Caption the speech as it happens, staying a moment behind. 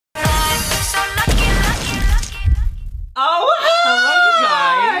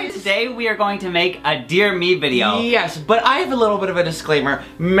we are going to make a Dear Me video. Yes, but I have a little bit of a disclaimer.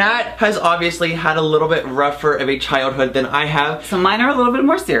 Matt has obviously had a little bit rougher of a childhood than I have. So mine are a little bit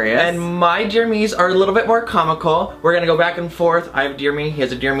more serious. And my Dear Me's are a little bit more comical. We're gonna go back and forth. I have Dear Me, he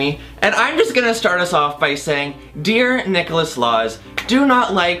has a Dear Me. And I'm just gonna start us off by saying, Dear Nicholas Laws, do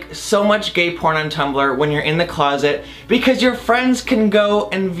not like so much gay porn on Tumblr when you're in the closet because your friends can go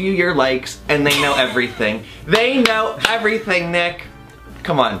and view your likes and they know everything. They know everything, Nick.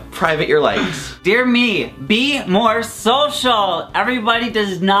 Come on, private your likes. Dear Me, be more social. Everybody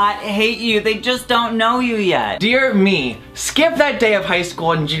does not hate you. They just don't know you yet. Dear Me, skip that day of high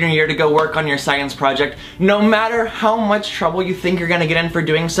school and junior year to go work on your science project. No matter how much trouble you think you're gonna get in for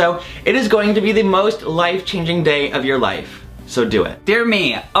doing so, it is going to be the most life-changing day of your life. So do it. Dear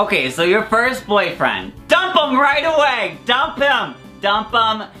Me, okay, so your first boyfriend, dump him right away. Dump him. Dump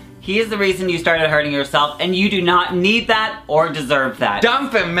him. He is the reason you started hurting yourself, and you do not need that or deserve that.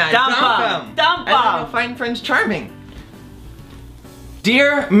 Dump him, man. Dump Dump him. Dump him. And then you'll find Prince Charming.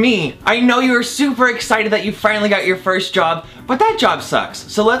 Dear Me, I know you are super excited that you finally got your first job, but that job sucks.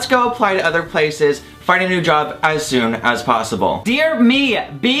 So let's go apply to other places, find a new job as soon as possible. Dear Me,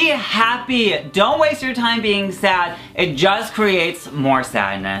 be happy. Don't waste your time being sad. It just creates more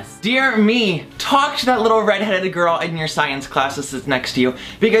sadness. Dear Me, talk to that little redheaded girl in your science class that sits next to you,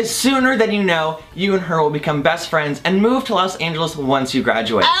 because sooner than you know, you and her will become best friends and move to Los Angeles once you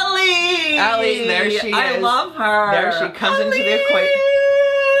graduate. Ellie! Ellie, there she is. I love her. There she comes into the equation.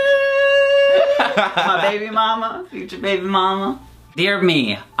 My baby mama, future baby mama. Dear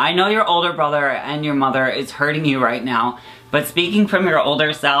Me, I know your older brother and your mother is hurting you right now, but speaking from your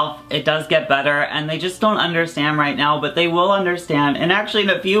older self, it does get better and they just don't understand right now, but they will understand. And actually in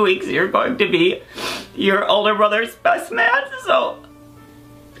a few weeks, you're going to be your older brother's best man, so,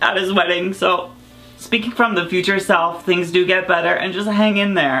 at his wedding, so. Speaking from the future self, things do get better and just hang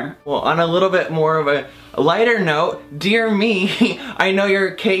in there. Well, on a little bit more of a lighter note, Dear Me, I know your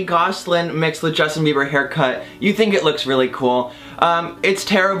Kate Gosselin mixed with Justin Bieber haircut. You think it looks really cool. It's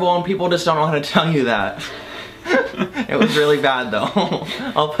terrible and people just don't know how to tell you that. It was really bad though.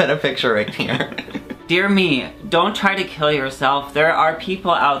 I'll put a picture right here. Dear Me, don't try to kill yourself. There are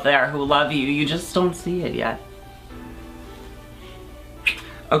people out there who love you. You just don't see it yet.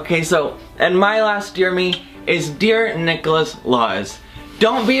 Okay, so, and my last Dear Me is Dear Nicholas Laws.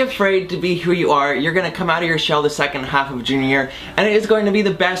 Don't be afraid to be who you are. You're gonna come out of your shell the second half of junior year, and it is going to be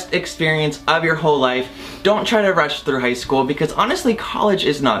the best experience of your whole life. Don't try to rush through high school, because honestly, college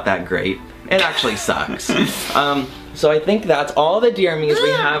is not that great. It actually sucks. So I think that's all the Dear Me's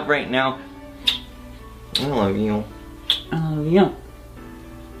we have right now. I love you. I love you.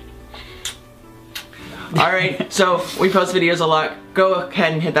 Alright, so we post videos a lot. Go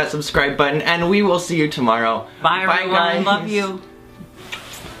ahead and hit that subscribe button, and we will see you tomorrow. Bye everyone, guys. Love you.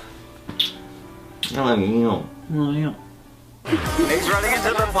 I love you. I love you. He's running into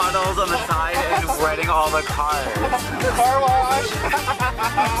the puddles on the side and wetting all the cars. Car wash!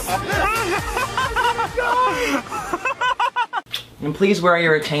 And please wear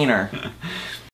your retainer.